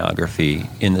than a biography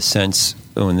in the sense,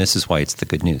 and this is why it's the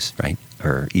good news, right?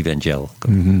 Or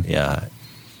evangelical. Yeah.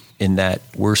 In that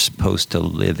we're supposed to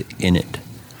live in it.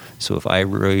 So if I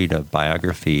read a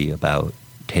biography about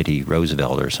Teddy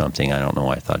Roosevelt or something, I don't know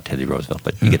why I thought Teddy Roosevelt,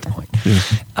 but you get the point.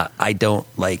 I don't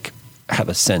have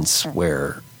a sense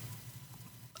where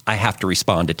I have to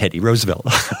respond to Teddy Roosevelt.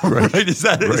 Right? Is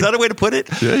that a way to put it?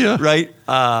 Yeah. Right?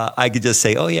 I could just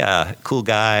say, oh yeah, cool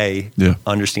guy,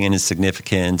 understand his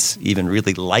significance, even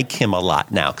really like him a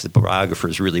lot now, because the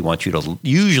biographers really want you to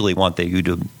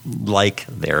like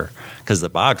because the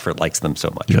biographer likes them so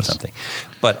much or something.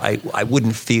 But I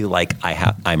wouldn't feel like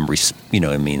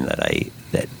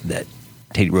that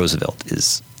Teddy Roosevelt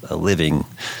is a living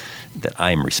that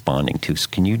I'm responding to. So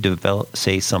can you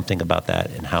say something about that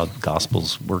and how the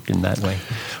Gospels work in that way?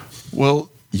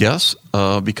 Well, yes,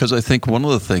 because I think one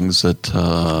of the things that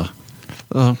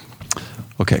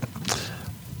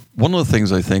one of the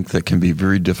things I think that can be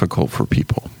very difficult for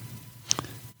people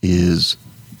is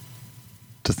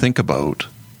to think about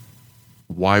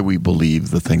why we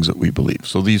believe the things that we believe.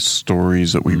 So these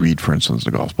stories that we read, for instance,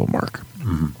 the Gospel of Mark.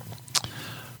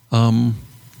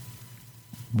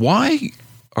 Why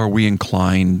are we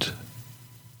inclined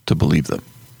to believe them?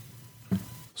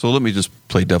 So let me just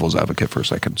play devil's advocate for a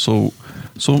second. So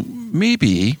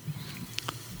maybe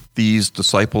these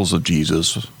disciples of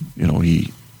Jesus,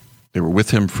 they were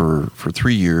with him for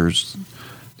 3 years.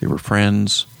 They were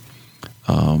friends.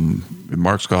 In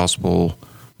Mark's gospel,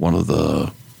 one of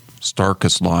the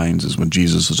starkest lines is when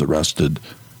Jesus is arrested,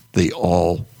 they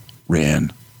all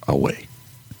ran away.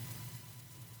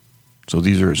 So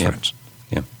these are his friends.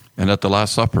 Yeah. And at the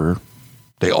Last Supper,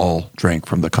 they all drank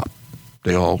from the cup.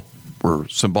 They all were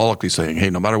symbolically saying, hey,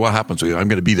 no matter what happens to you, I'm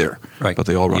going to be there. Right. But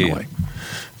they all run away.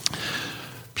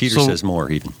 Peter says more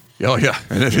even. Oh, yeah.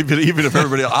 And even if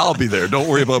everybody else, I'll be there. Don't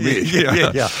worry about me.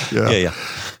 Yeah.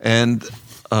 And,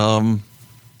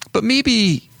 but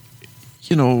maybe,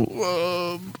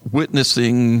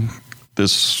 witnessing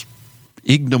this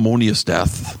ignominious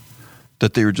death,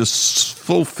 that they were just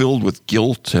so filled with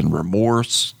guilt and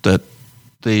remorse that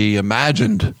they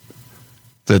imagined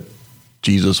that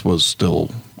Jesus was still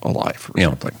alive or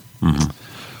something.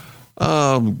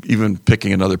 Mm-hmm. Even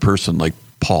picking another person like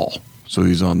Paul. So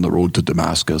he's on the road to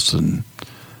Damascus, and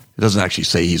it doesn't actually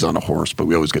say he's on a horse, but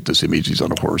we always get this image he's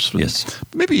on a horse. Yes.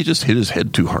 Maybe he just hit his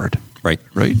head too hard. Right.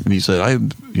 And he said, I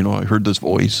heard this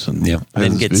voice, and and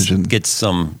then vision. gets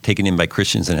taken in by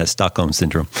Christians and has Stockholm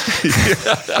syndrome.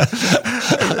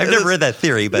 I've never read that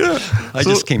theory, but it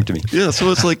just came to me. Yeah.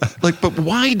 So it's like, but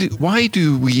why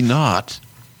do we not?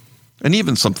 And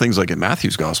even some things like in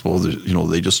Matthew's gospel,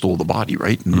 they just stole the body,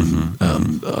 right? And,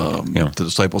 the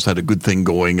disciples had a good thing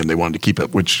going, and they wanted to keep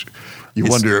it, which you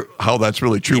wonder how that's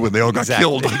really true when they all got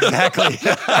killed. Exactly.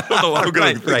 I don't know how good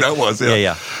I think that was.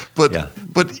 Yeah.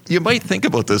 But you might think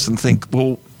about this and think,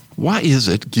 well, why is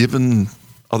it, given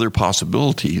other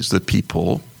possibilities, that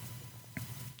people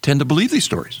tend to believe these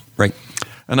stories? Right.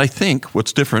 And I think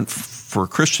what's different for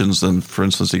Christians than, for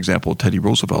instance, the example of Teddy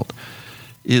Roosevelt,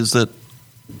 is that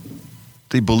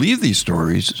they believe these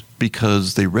stories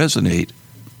because they resonate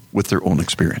with their own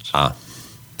experience.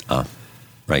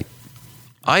 Right.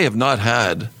 I have not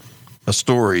had a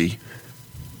story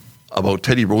about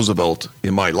Teddy Roosevelt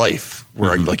in my life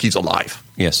where I'm like, he's alive.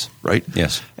 Yes. Right?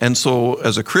 Yes. And so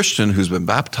as a Christian who's been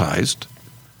baptized,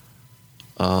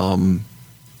 who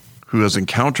has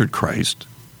encountered Christ,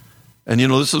 and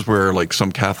this is where like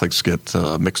some Catholics get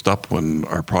mixed up when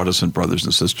our Protestant brothers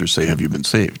and sisters say, have you been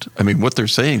saved? I mean, what they're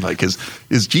saying like is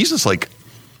Jesus like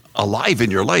alive in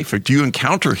your life? Or do you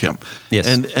encounter him? Yes.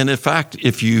 And in fact,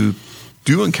 if you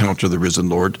do encounter the risen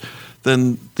Lord,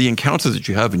 then the encounter that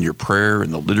you have in your prayer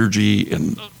and the liturgy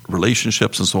and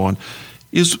relationships and so on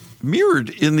is mirrored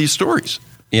in these stories.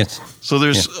 Yes. So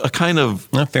there's a kind of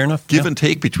fair enough. give and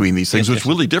take between these things, which is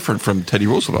really different from Teddy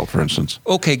Roosevelt, for instance.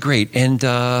 Okay, great. And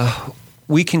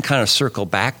we can kind of circle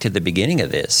back to the beginning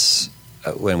of this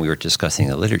when we were discussing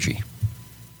the liturgy.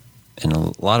 And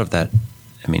a lot of that,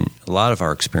 a lot of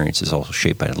our experience is also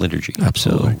shaped by the liturgy.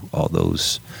 Absolutely. So all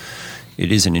those,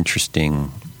 it is an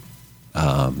interesting,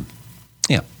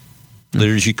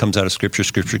 liturgy comes out of Scripture,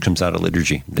 Scripture comes out of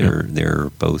liturgy. They're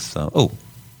both,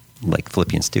 like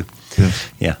Philippians 2.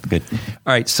 Yes. Yeah, good.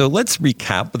 All right, so let's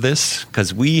recap this,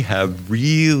 because we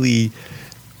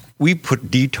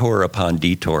put detour upon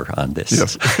detour on this.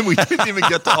 Yes. We didn't even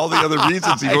get to all the other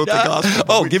reasons he wrote the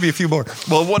gospel. Give me a few more.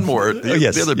 Well, one more.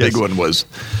 The other big one was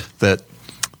that,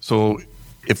 so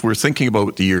if we're thinking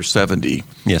about the year 70,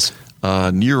 yes,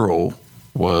 Nero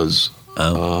was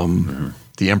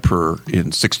the emperor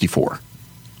in 64.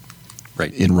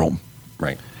 Right. In Rome.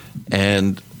 Right.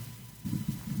 And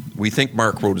we think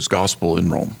Mark wrote his gospel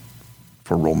in Rome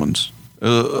for Romans,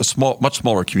 a much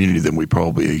smaller community than we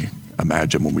probably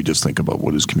imagine when we just think about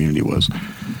what his community was.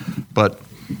 But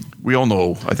we all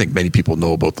know, I think many people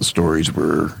know about the stories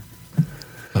where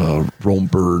Rome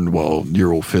burned while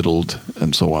Nero fiddled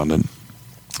and so on. And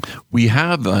we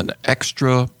have an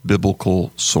extra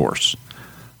biblical source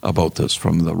about this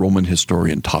from the Roman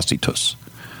historian Tacitus.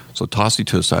 So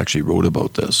Tacitus actually wrote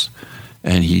about this,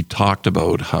 and he talked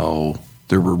about how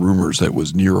there were rumors that it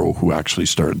was Nero who actually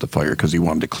started the fire because he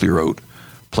wanted to clear out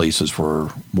places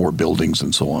for more buildings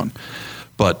and so on.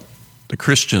 But the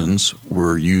Christians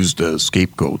were used as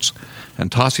scapegoats.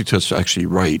 And Tacitus actually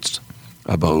writes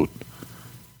about,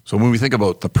 so when we think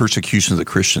about the persecution of the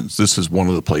Christians, this is one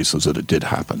of the places that it did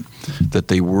happen, that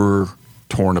they were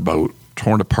torn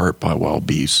apart by wild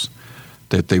beasts,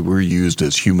 that they were used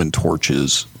as human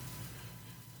torches.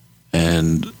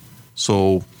 And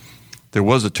so there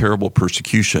was a terrible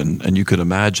persecution, and you could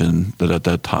imagine that at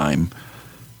that time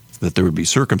that there would be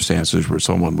circumstances where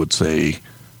someone would say,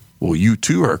 well, you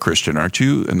too are a Christian, aren't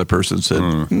you? And the person said,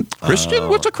 Christian?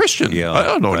 What's a Christian? Yeah, I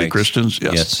don't know any Christians.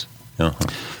 Yes. Uh-huh.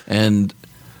 And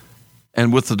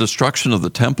And with the destruction of the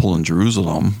temple in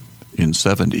Jerusalem in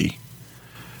 70,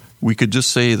 we could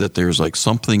just say that there's like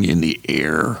something in the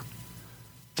air,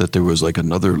 that there was like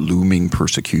another looming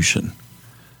persecution.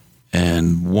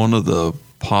 And one of the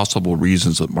possible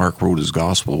reasons that Mark wrote his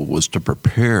gospel was to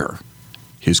prepare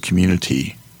his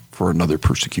community for another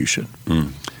persecution.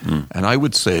 And I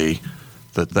would say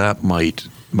that might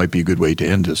be a good way to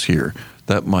end this here.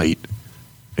 That might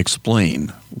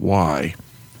explain why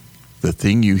the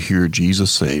thing you hear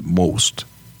Jesus say most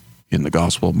in the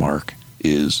Gospel of Mark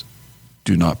is,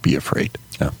 do not be afraid.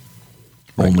 Yeah.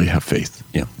 Right. Only have faith.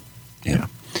 Yeah.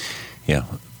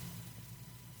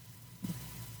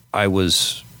 I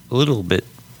was a little bit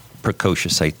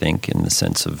precocious, I think, in the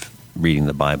sense of reading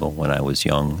the Bible when I was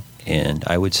young. And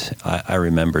I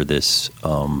remember this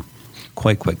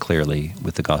quite clearly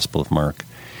with the Gospel of Mark,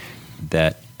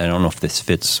 that I don't know if this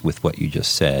fits with what you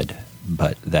just said,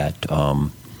 but that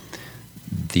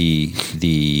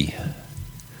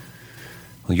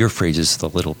your phrase is the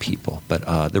little people,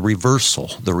 but the reversal,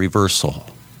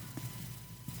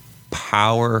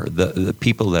 power, the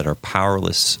people that are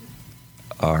powerless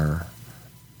are,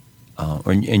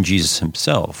 and Jesus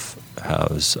himself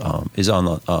is on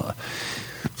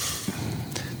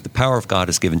the power of God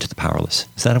is given to the powerless.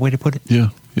 Is that a way to put it? Yeah.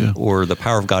 Or the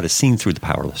power of God is seen through the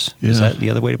powerless. Yeah. Is that the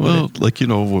other way to put it? Well, like,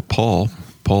 with Paul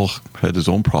had his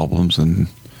own problems, and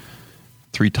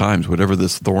 3 times, whatever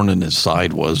this thorn in his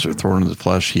side was, or thorn in his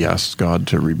flesh, he asked God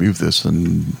to remove this,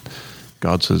 and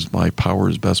God says, my power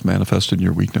is best manifested in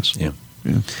your weakness. Yeah.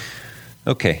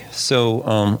 Okay,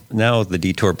 so now the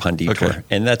detour upon detour, Okay.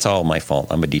 and that's all my fault.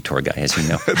 I'm a detour guy, as you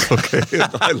know. It's okay.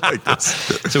 I like this.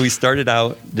 So we started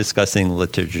out discussing the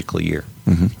liturgical year.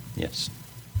 Mm-hmm. Yes.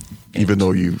 Even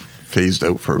though you phased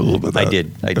out for a little bit. I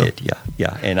did,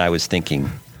 yeah. And I was thinking,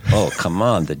 oh, come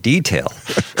on, the detail.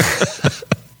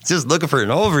 Just looking for an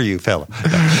overview, fella.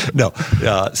 No.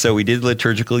 So we did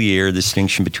liturgical year, the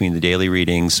distinction between the daily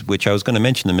readings, which I was going to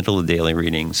mention in the middle of the daily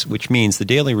readings, which means the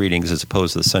daily readings as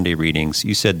opposed to the Sunday readings.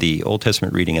 You said the Old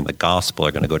Testament reading and the gospel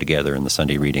are going to go together in the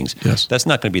Sunday readings. Yes. That's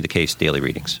not going to be the case daily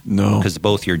readings. No. Because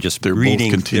both you're just They're reading.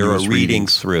 both continuous They're reading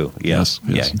readings. through. Yes.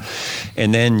 Yeah.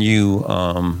 And then you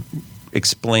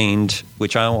explained,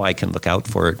 which I can look out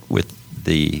for it with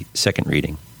the second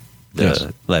reading.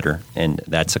 The letter, and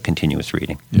that's a continuous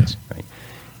reading. Yes. Right.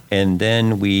 And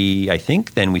then we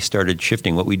started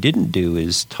shifting. What we didn't do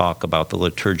is talk about the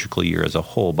liturgical year as a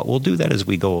whole, but we'll do that as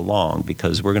we go along,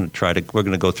 because we're going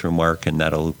to go through Mark, and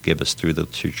that'll give us through the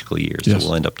liturgical year. So Yes.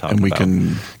 we'll end up talking and we about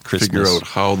can Christmas. figure out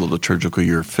how the liturgical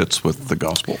year fits with the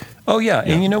gospel. Oh, yeah.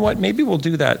 And you know what? Maybe we'll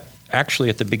do that. Actually,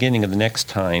 at the beginning of the next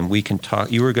time, we can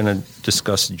talk. You were going to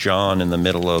discuss John in the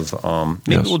middle of.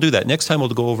 Maybe we'll do that next time. We'll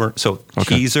go over. So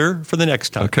teaser for the next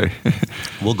time. Okay.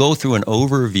 We'll go through an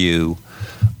overview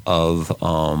of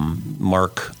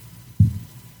Mark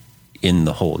in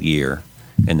the whole year,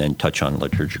 and then touch on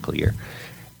liturgical year.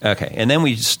 Okay, and then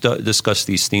we discussed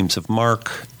these themes of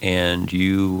Mark, and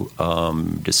you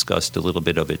discussed a little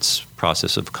bit of its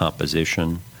process of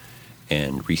composition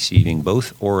and receiving,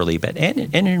 both orally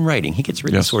and in writing. He gets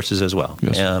written sources as well.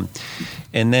 Yes.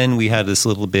 And then we had this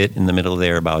little bit in the middle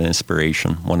there about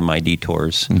inspiration, one of my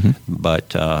detours. Mm-hmm.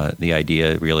 But the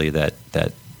idea really that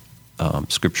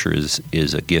Scripture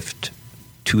is a gift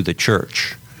to the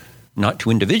church, not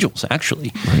to individuals,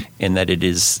 actually, right. And that it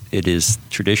is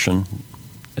tradition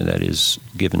that is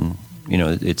given.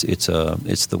 It's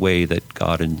the way that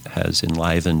God has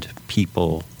enlivened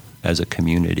people as a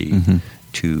community. Mm-hmm.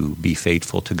 To be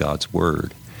faithful to God's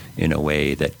word in a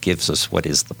way that gives us what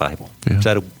is the Bible. Yeah. Is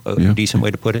that a decent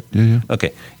way to put it? Yeah.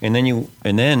 Okay. And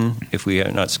then if we are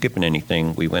not skipping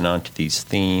anything, we went on to these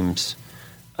themes.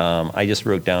 I just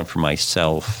wrote down for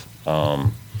myself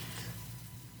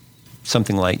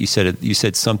something like you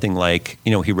said something like,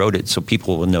 he wrote it so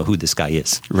people will know who this guy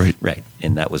is. Right. Right.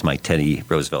 And that was my Teddy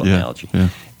Roosevelt analogy. Yeah.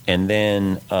 And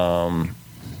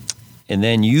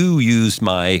then you used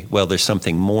there's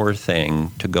something more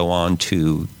thing to go on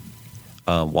to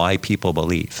why people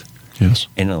believe. Yes.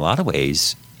 And in a lot of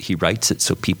ways, he writes it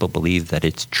so people believe that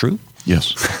it's true.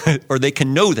 Yes. Or they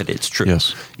can know that it's true.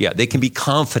 Yes. Yeah, they can be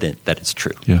confident that it's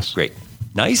true. Yes. Great.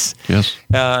 Nice. Yes.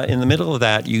 In the middle of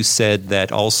that, you said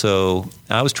that also,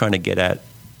 I was trying to get at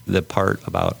the part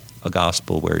about a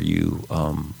gospel where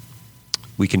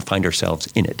we can find ourselves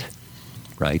in it.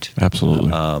 Right?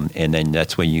 Absolutely. And then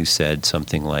that's when you said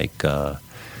something like,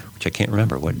 which I can't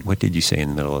remember. What did you say in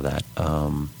the middle of that?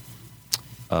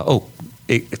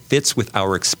 It fits with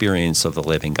our experience of the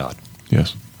living God.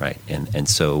 Yes. Right. And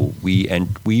so we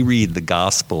read the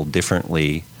gospel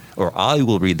differently, or I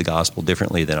will read the gospel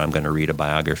differently than I'm going to read a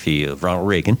biography of Ronald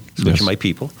Reagan, Switch Yes. of My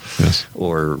People, Yes.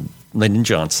 or Lyndon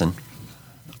Johnson.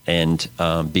 And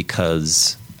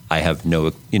because I have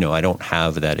I don't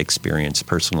have that experience,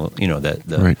 personal,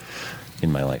 Right.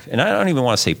 in my life. And I don't even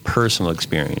want to say personal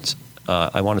experience.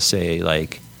 I want to say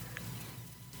like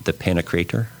the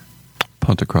Pantocrator.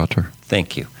 Pantocrator.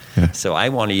 Thank you. Yeah. So I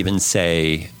want to even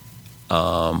say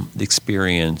the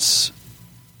experience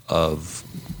of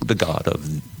the God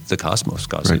of the cosmos,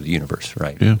 God Right. of the universe,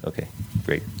 right? Yeah. Okay,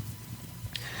 great.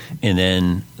 And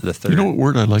then the third. You know what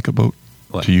word I like about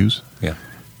What? to use? Yeah.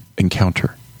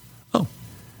 Encounter. Oh,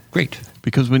 great.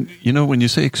 Because when you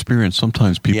say experience,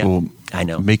 sometimes people I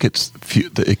know. make it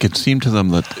can seem to them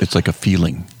that it's like a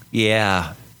feeling.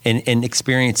 Yeah. And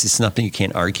experience is something you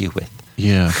can't argue with.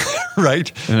 Yeah.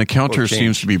 Right? An encounter Or change.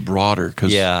 seems to be broader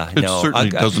because Yeah, it no. certainly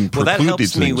doesn't well, preclude that helps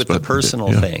these me things, with the but-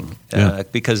 personal yeah. thing Yeah.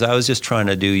 because I was just trying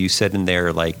to do. You said in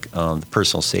there like the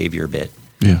personal savior bit.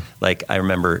 Yeah. Like I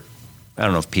remember, I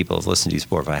don't know if people have listened to these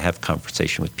before, but I have a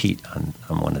conversation with Pete on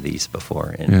one of these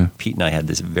before, and Yeah. Pete and I had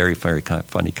this very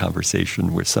funny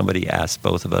conversation where somebody asked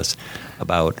both of us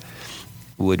about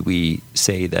would we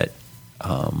say that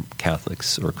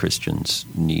Catholics or Christians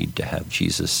need to have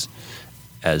Jesus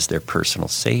as their personal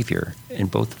savior,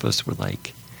 and both of us were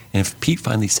like, and if Pete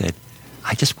finally said,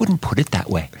 I just wouldn't put it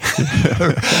that way,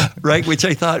 right? Which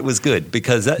I thought was good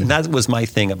because that was my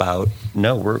thing about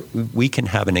we can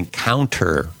have an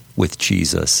encounter with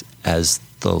Jesus as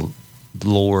the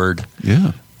Lord,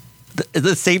 Yeah.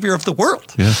 the Savior of the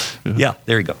world. Yeah. Yeah,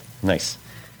 there you go. Nice.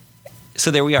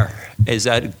 So there we are. Is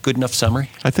that a good enough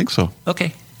summary? I think so.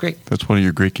 Okay, great. That's one of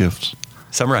your great gifts.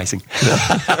 Summarizing.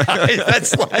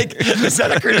 That's like, is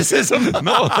that a criticism?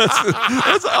 No,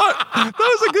 that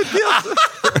was a good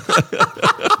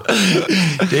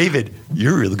gift. David,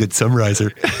 you're a really good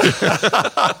summarizer.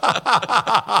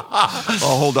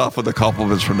 I'll hold off on the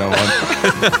compliments from now on.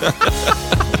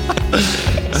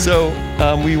 So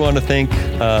we want to thank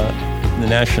the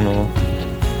National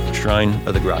Shrine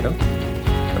of the Grotto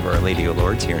of Our Lady of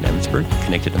Lourdes here in Emmitsburg,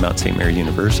 connected to Mount St. Mary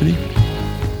University.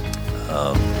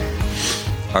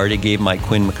 Already gave my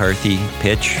Quinn McCarthy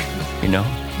pitch,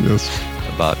 Yes.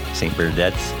 about St.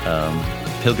 Bernadette's.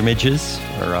 Pilgrimages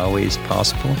are always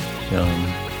possible.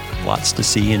 Lots to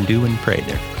see and do and pray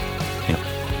there.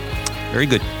 Very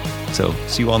good. So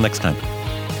see you all next time.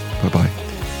 Bye-bye.